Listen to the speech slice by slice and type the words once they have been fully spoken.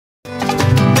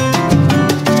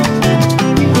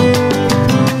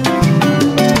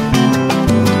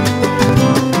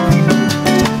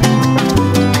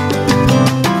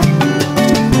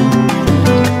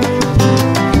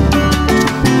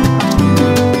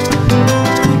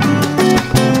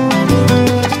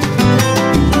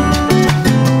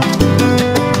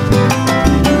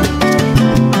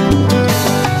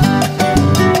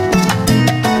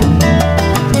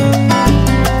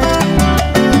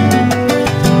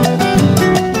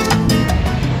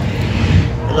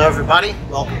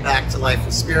welcome back to Life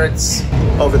with Spirits.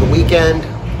 Over the weekend,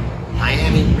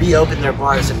 Miami reopened their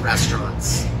bars and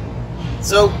restaurants.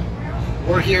 So,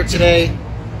 we're here today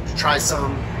to try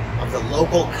some of the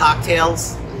local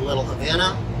cocktails in Little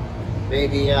Havana.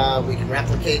 Maybe we can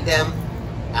replicate them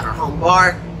at our home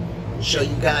bar and show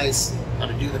you guys how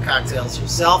to do the cocktails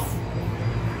yourself.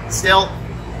 Still,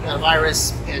 got a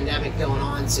virus pandemic going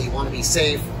on, so you want to be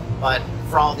safe, but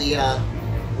for all the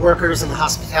workers in the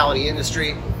hospitality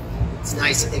industry, it's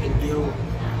nice that they can do,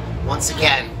 once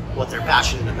again, what they're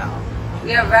passionate about.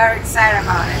 We are very excited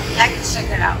about it. Let's check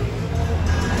it out.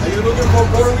 Are you looking for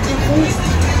Puerto Rican food?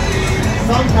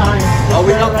 Sometimes. Oh,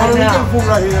 we got Puerto Rican food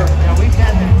right here. Yeah, we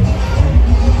can.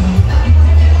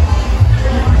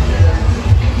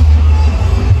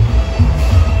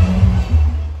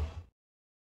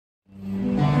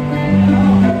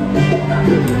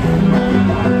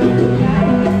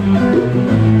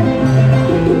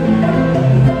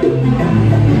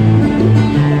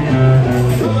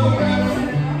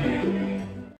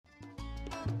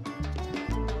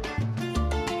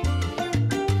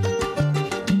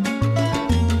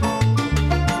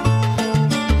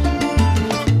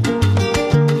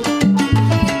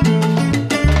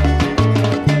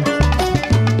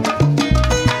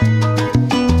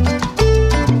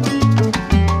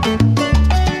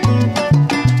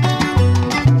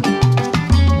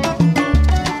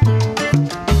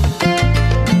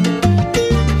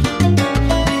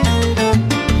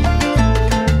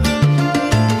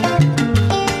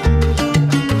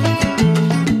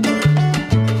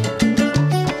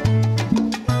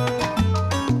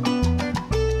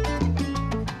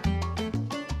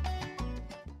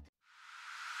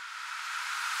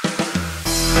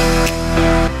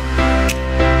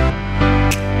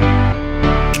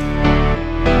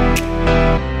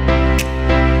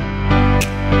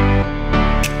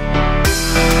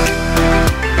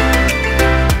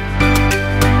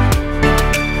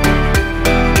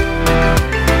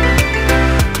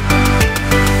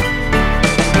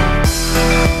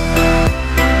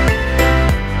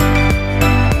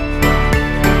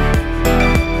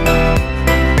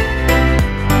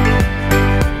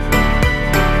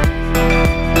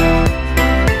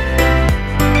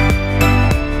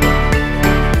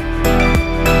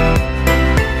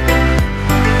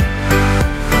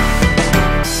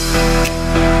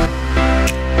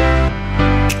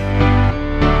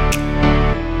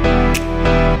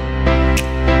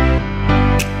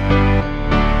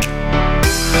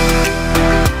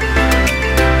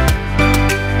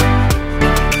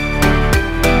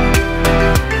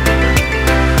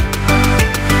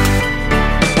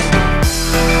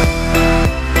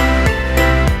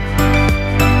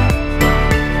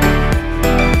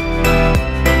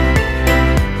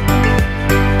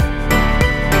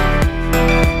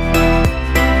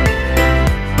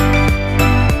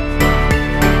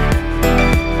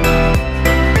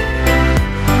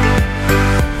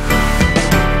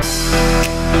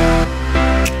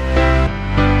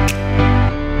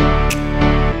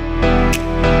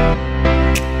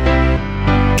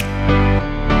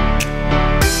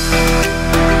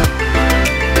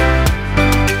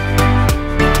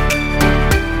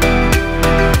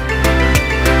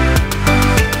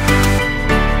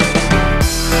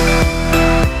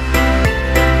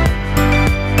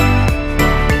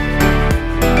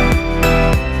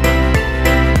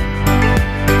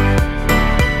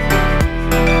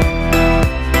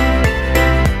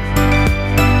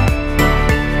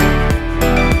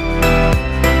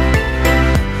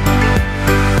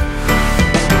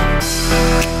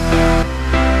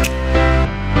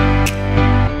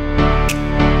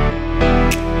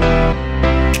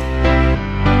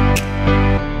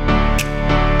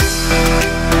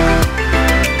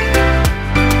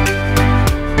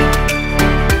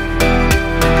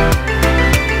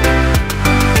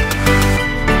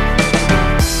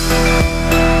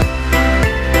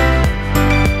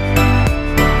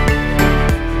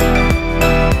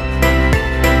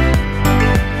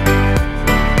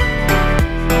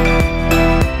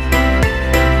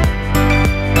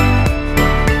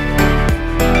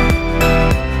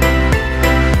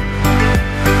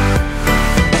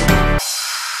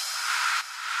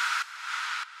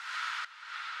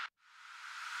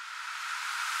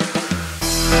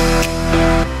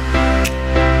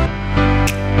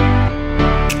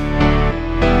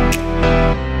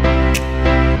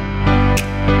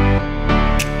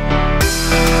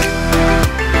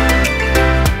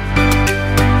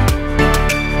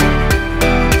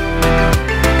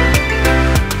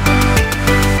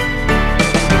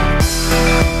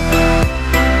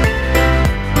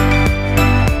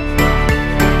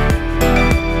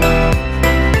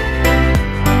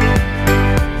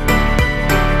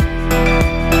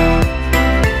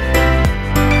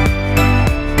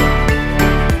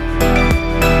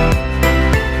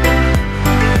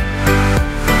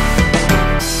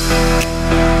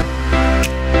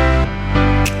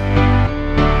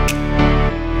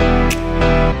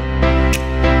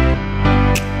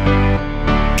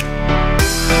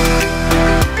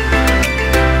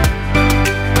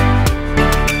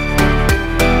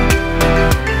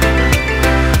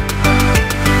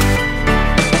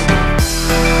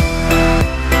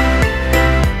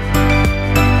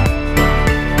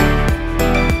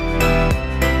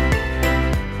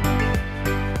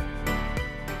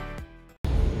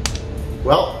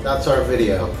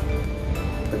 video.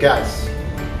 But guys,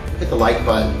 hit the like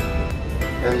button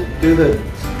and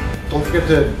don't forget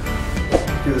to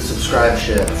do the subscribe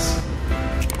shits.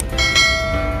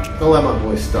 Don't let my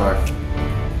boy starve.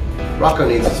 Rocco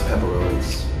needs his pepperoni.